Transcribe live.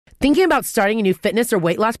Thinking about starting a new fitness or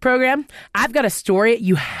weight loss program? I've got a story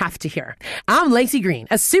you have to hear. I'm Lacey Green,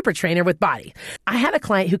 a super trainer with Body. I had a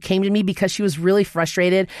client who came to me because she was really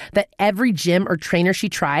frustrated that every gym or trainer she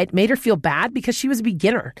tried made her feel bad because she was a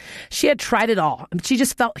beginner. She had tried it all, but she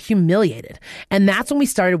just felt humiliated. And that's when we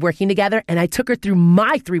started working together, and I took her through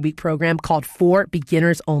my 3-week program called For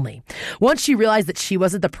Beginners Only. Once she realized that she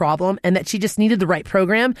wasn't the problem and that she just needed the right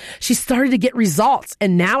program, she started to get results,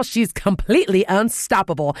 and now she's completely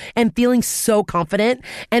unstoppable and feeling so confident.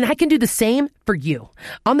 And I can do the same for you.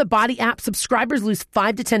 On the Body app, subscribers lose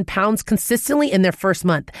 5 to 10 pounds consistently in their first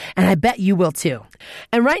month, and I bet you will too.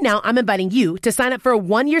 And right now, I'm inviting you to sign up for a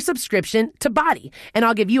 1-year subscription to Body, and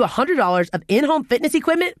I'll give you $100 of in-home fitness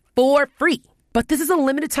equipment for free. But this is a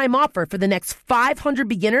limited time offer for the next 500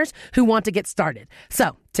 beginners who want to get started.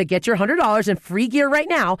 So to get your $100 in free gear right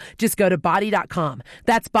now, just go to body.com.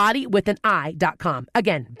 That's body with an I.com.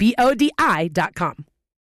 Again, BODI.com.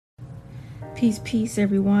 Peace,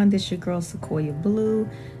 everyone. This is your girl, Sequoia Blue,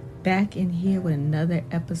 back in here with another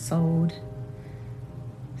episode.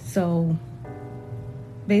 So,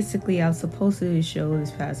 basically, I was supposed to do a show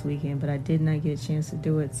this past weekend, but I did not get a chance to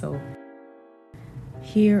do it. So,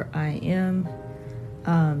 here I am.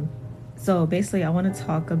 So, basically, I want to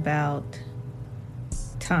talk about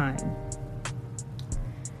time.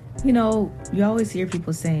 You know, you always hear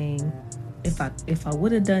people saying, if I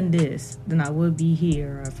would have done this, then I would be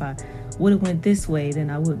here. Or if I would have went this way, then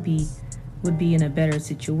I would be in a better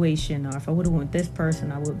situation. Or if I would have went this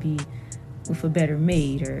person, I would be with a better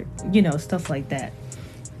mate, or, you know, stuff like that.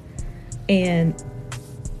 And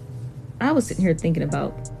I was sitting here thinking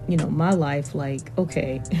about, you know, my life, like,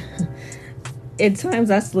 okay, at times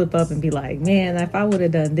I slip up and be like, man, if I would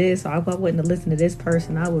have done this, or if I wouldn't have listened to this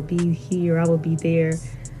person, I would be here, I would be there.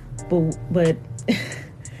 But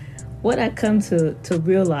what I come to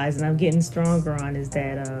realize, and I'm getting stronger on, is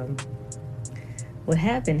that what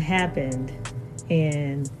happened,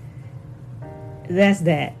 and that's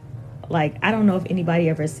that. Like, I don't know if anybody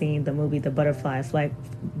ever seen the movie The Butterfly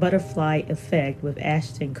Effect with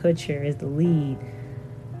Ashton Kutcher as the lead,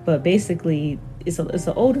 but basically it's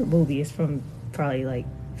an older movie. It's from probably like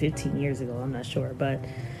 15 years ago. I'm not sure, but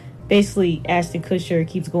basically Ashton Kutcher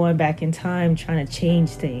keeps going back in time trying to change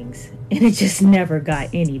things, and it just never got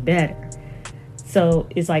any better. So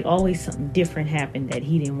it's like always something different happened that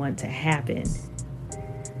he didn't want to happen.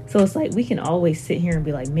 So it's like we can always sit here and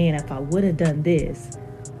be like, man, if I would have done this,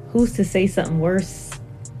 who's to say something worse,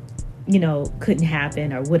 you know, couldn't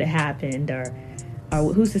happen or would have happened, or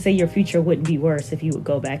who's to say your future wouldn't be worse if you would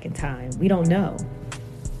go back in time? We don't know,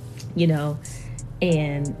 you know.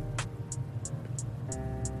 And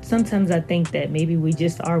sometimes I think that maybe we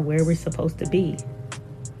just are where we're supposed to be.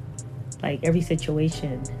 Like every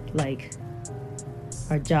situation, like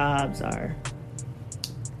our jobs, our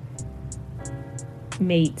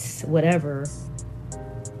mates, whatever,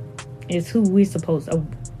 is who we're supposed to,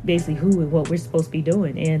 basically who and what we're supposed to be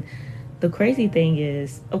doing. And the crazy thing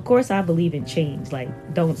is, of course, I believe in change.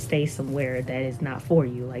 Like, don't stay somewhere that is not for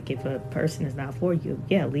you. Like, if a person is not for you,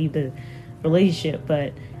 yeah, leave the relationship.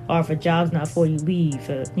 But, or if a job's not for you, leave,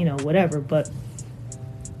 you know, whatever. But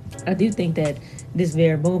I do think that this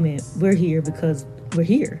very moment, we're here because we're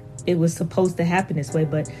here. It was supposed to happen this way,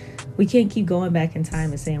 but we can't keep going back in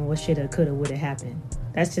time and saying what shoulda, coulda, woulda happened.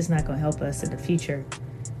 That's just not going to help us in the future.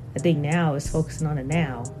 I think now is focusing on the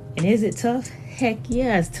now. And is it tough? Heck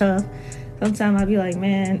yeah, it's tough. Sometimes I'll be like,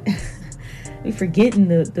 man, we're forgetting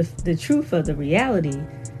the truth of the reality.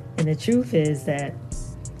 And the truth is that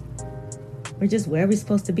we're just where we're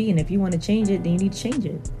supposed to be. And if you want to change it, then you need to change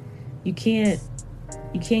it. You can't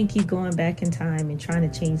keep going back in time and trying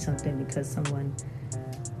to change something because someone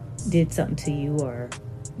did something to you, or,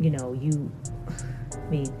 you know,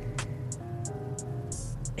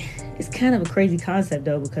 it's kind of a crazy concept,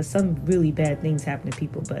 though, because some really bad things happen to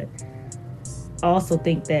people. But I also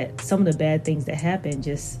think that some of the bad things that happen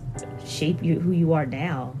just shape you, who you are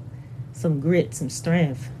now. Some grit, some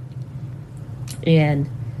strength. And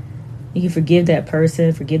you can forgive that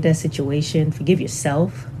person, forgive that situation, forgive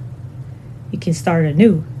yourself. You can start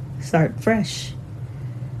anew, start fresh,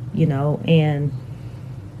 you know. And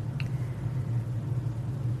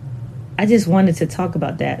I just wanted to talk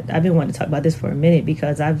about that. I've been wanting to talk about this for a minute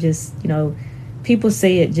because I've just, you know, people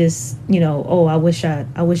say it just, you know, oh, I wish I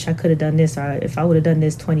could have done this, or if I would have done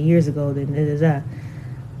this 20 years ago, then that.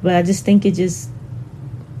 But I just think it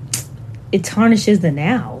tarnishes the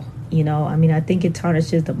now, you know. I mean, I think it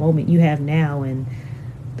tarnishes the moment you have now and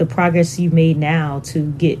the progress you made now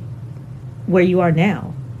to get where you are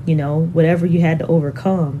now, you know, whatever you had to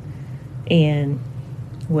overcome and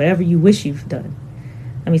whatever you wish you've done.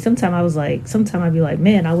 I mean, sometimes I'd be like,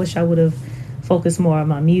 man, I wish I would have focused more on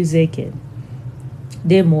my music and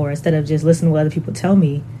did more instead of just listening to what other people tell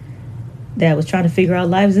me that was trying to figure out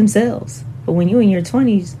lives themselves. But when you're in your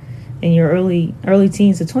 20s, in your early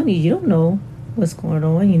teens to 20s, you don't know what's going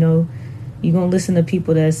on. You know, you're going to listen to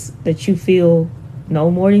people that you feel know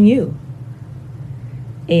more than you.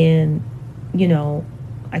 And, you know,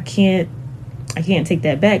 I can't take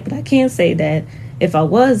that back, but I can say that if I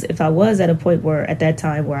was at a point where at that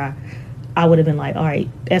time where I would have been like, all right,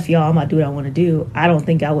 F y'all, I'm going to do what I want to do, I don't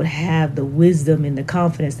think I would have the wisdom and the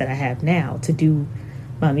confidence that I have now to do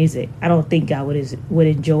my music. I don't think I would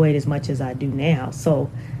enjoy it as much as I do now. So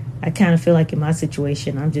I kind of feel like in my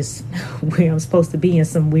situation, I'm just where I'm supposed to be in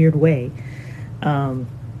some weird way.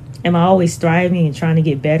 Am I always striving and trying to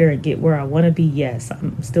get better and get where I want to be? Yes,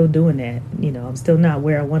 I'm still doing that. You know, I'm still not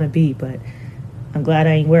where I want to be, but I'm glad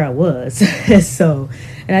I ain't where I was. So,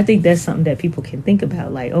 and I think that's something that people can think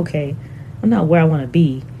about. Like, okay, I'm not where I want to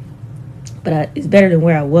be, but it's better than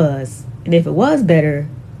where I was. And if it was better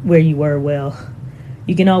where you were, well,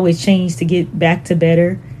 you can always change to get back to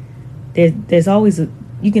better. There's always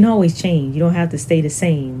you can always change. You don't have to stay the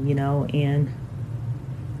same, you know. And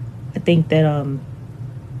I think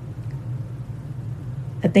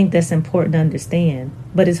that's important to understand,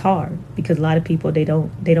 but it's hard because a lot of people they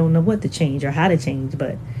don't know what to change or how to change.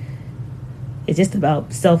 But it's just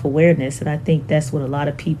about self-awareness, and I think that's what a lot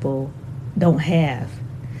of people don't have.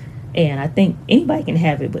 And I think anybody can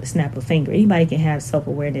have it with a snap of a finger. Anybody can have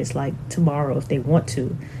self-awareness like tomorrow if they want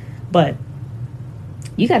to, but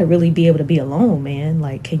you got to really be able to be alone, man.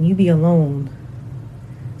 Like, can you be alone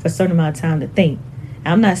for a certain amount of time to think?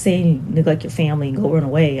 I'm not saying you neglect your family and go run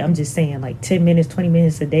away. I'm just saying like 10 minutes, 20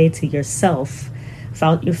 minutes a day to yourself,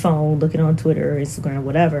 without your phone, looking on Twitter or Instagram,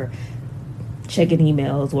 whatever, checking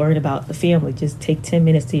emails, worrying about the family. Just take 10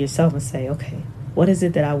 minutes to yourself and say, okay, what is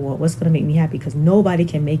it that I want? What's going to make me happy? Because nobody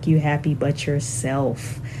can make you happy but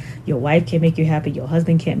yourself. Your wife can't make you happy. Your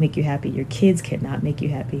husband can't make you happy. Your kids cannot make you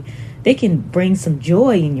happy. They can bring some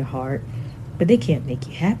joy in your heart, but they can't make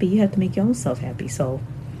you happy. You have to make your own self happy. So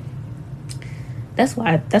that's what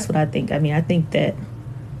I think. I mean, I think that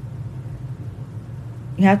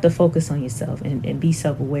you have to focus on yourself and be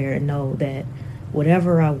self-aware and know that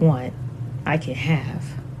whatever I want, I can have.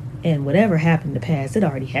 And whatever happened in the past, it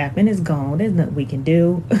already happened. It's gone. There's nothing we can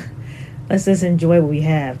do. Let's just enjoy what we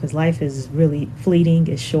have, because life is really fleeting.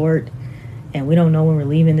 It's short, and we don't know when we're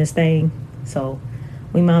leaving this thing. So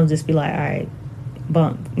we might just be like, all right,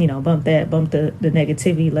 bump the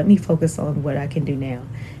negativity. Let me focus on what I can do now.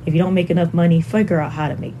 If you don't make enough money, figure out how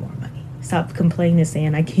to make more money. Stop complaining,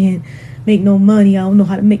 saying I can't make no money. I don't know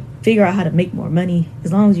how to figure out how to make more money.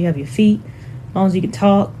 As long as you have your feet, as long as you can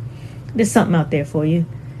talk, there's something out there for you.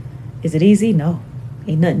 Is it easy? No,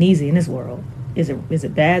 ain't nothing easy in this world. Is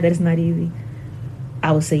it bad that it's not easy?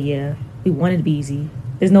 I would say, yeah, we want it to be easy.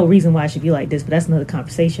 There's no reason why it should be like this, but that's another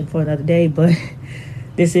conversation for another day. But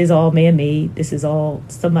this is all man-made. This is all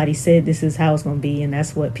somebody said this is how it's going to be, and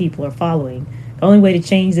that's what people are following. The only way to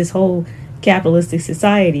change this whole capitalistic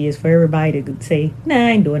society is for everybody to say, nah,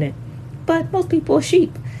 I ain't doing it. But most people are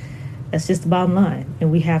sheep. That's just the bottom line. And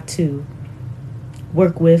we have to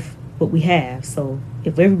work with what we have. So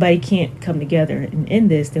if everybody can't come together and end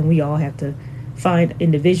this, then we all have to find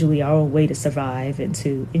individually our own way to survive and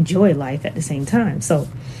to enjoy life at the same time. So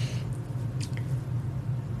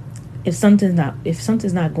if something's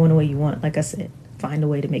not going the way you want, like I said, find a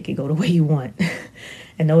way to make it go the way you want.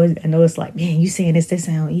 I know it's like, man, you saying this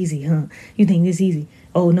sound easy, huh? You think this easy?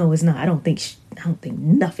 Oh no, it's not. I don't think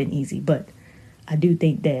nothing easy, but I do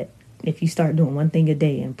think that if you start doing one thing a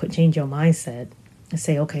day and change your mindset and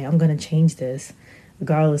say, okay, I'm going to change this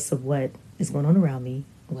regardless of what is going on around me.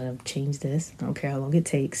 I'm going to change this. I don't care how long it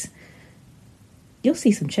takes. You'll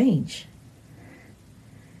see some change.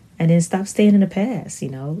 And then stop staying in the past, you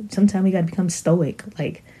know. Sometimes we got to become stoic.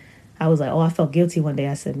 Like, I was like, I felt guilty one day.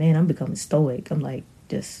 I said, man, I'm becoming stoic. I'm like,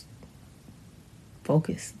 just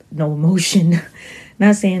focused. No emotion.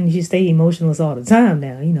 Not saying you stay emotionless all the time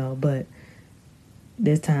now, you know, but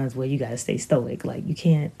there's times where you got to stay stoic. Like, you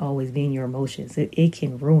can't always be in your emotions. It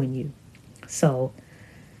can ruin you. So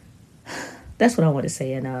that's what I want to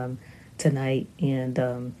say tonight.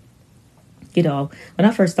 And, you know, when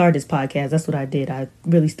I first started this podcast, that's what I did. I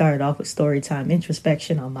really started off with story time,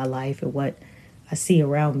 introspection on my life and what I see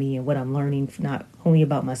around me and what I'm learning, not only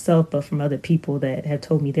about myself, but from other people that have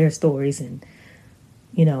told me their stories. And,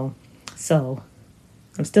 you know, so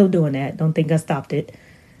I'm still doing that. Don't think I stopped it.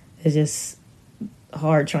 It's just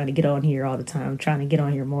hard trying to get on here all the time. I'm trying to get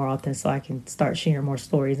on here more often so I can start sharing more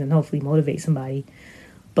stories and hopefully motivate somebody.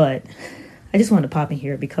 But I just wanted to pop in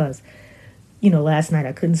here because last night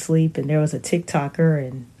I couldn't sleep, and there was a TikToker,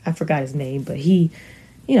 and I forgot his name, but he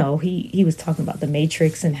was talking about the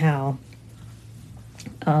Matrix and how,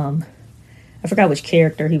 I forgot which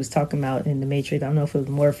character he was talking about in the Matrix. I don't know if it was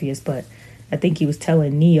Morpheus, but I think he was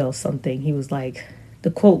telling Neo something. He was like,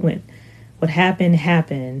 the quote went, "What happened,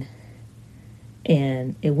 happened,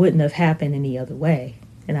 and it wouldn't have happened any other way."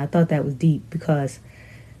 And I thought that was deep because,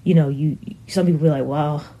 some people be like,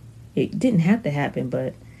 "Well, it didn't have to happen,"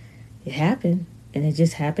 but it happened, and it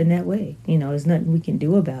just happened that way. There's nothing we can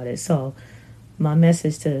do about it. So my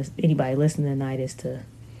message to anybody listening tonight is to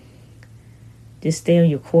just stay on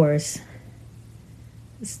your course.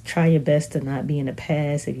 Just try your best to not be in the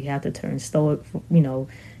past. If you have to turn stoic,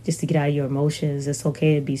 just to get out of your emotions, it's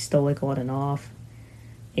okay to be stoic on and off.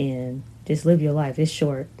 And just live your life. It's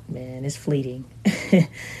short, man. It's fleeting.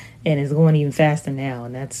 And it's going even faster now.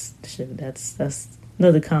 And that's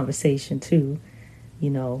another conversation too.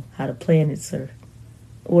 How the planets are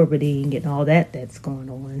orbiting and all that's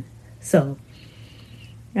going on. So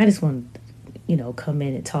I just want to, come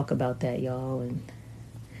in and talk about that, y'all. And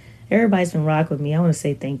everybody's been rocking with me. I want to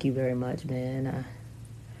say thank you very much, man.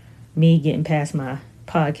 Me getting past my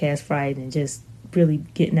podcast fright and just really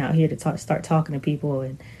getting out here to start talking to people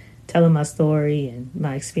and telling my story and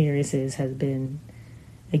my experiences has been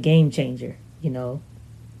a game changer.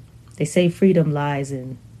 They say freedom lies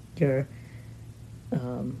in your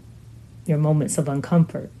moments of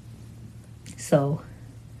uncomfort. So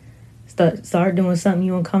start doing something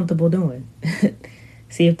you're uncomfortable doing.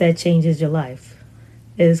 See if that changes your life.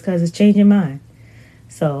 It's because it's changing mine.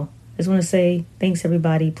 So I just want to say thanks,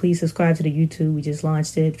 everybody. Please subscribe to the YouTube. We just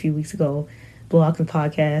launched it a few weeks ago. Blog and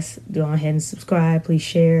Podcast. Go ahead and subscribe. Please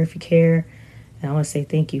share if you care. And I want to say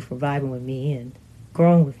thank you for vibing with me and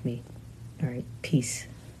growing with me. All right. Peace.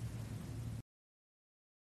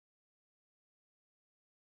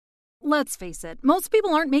 Let's face it, most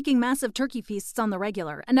people aren't making massive turkey feasts on the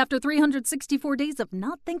regular, and after 364 days of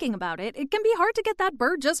not thinking about it, it can be hard to get that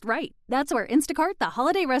bird just right. That's where Instacart, the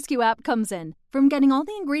holiday rescue app, comes in. From getting all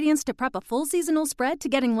the ingredients to prep a full seasonal spread to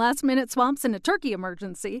getting last-minute swaps in a turkey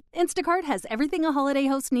emergency, Instacart has everything a holiday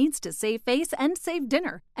host needs to save face and save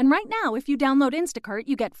dinner. And right now, if you download Instacart,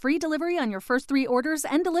 you get free delivery on your first 3 orders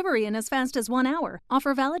and delivery in as fast as 1 hour.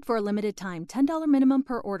 Offer valid for a limited time. $10 minimum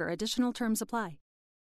per order. Additional terms apply.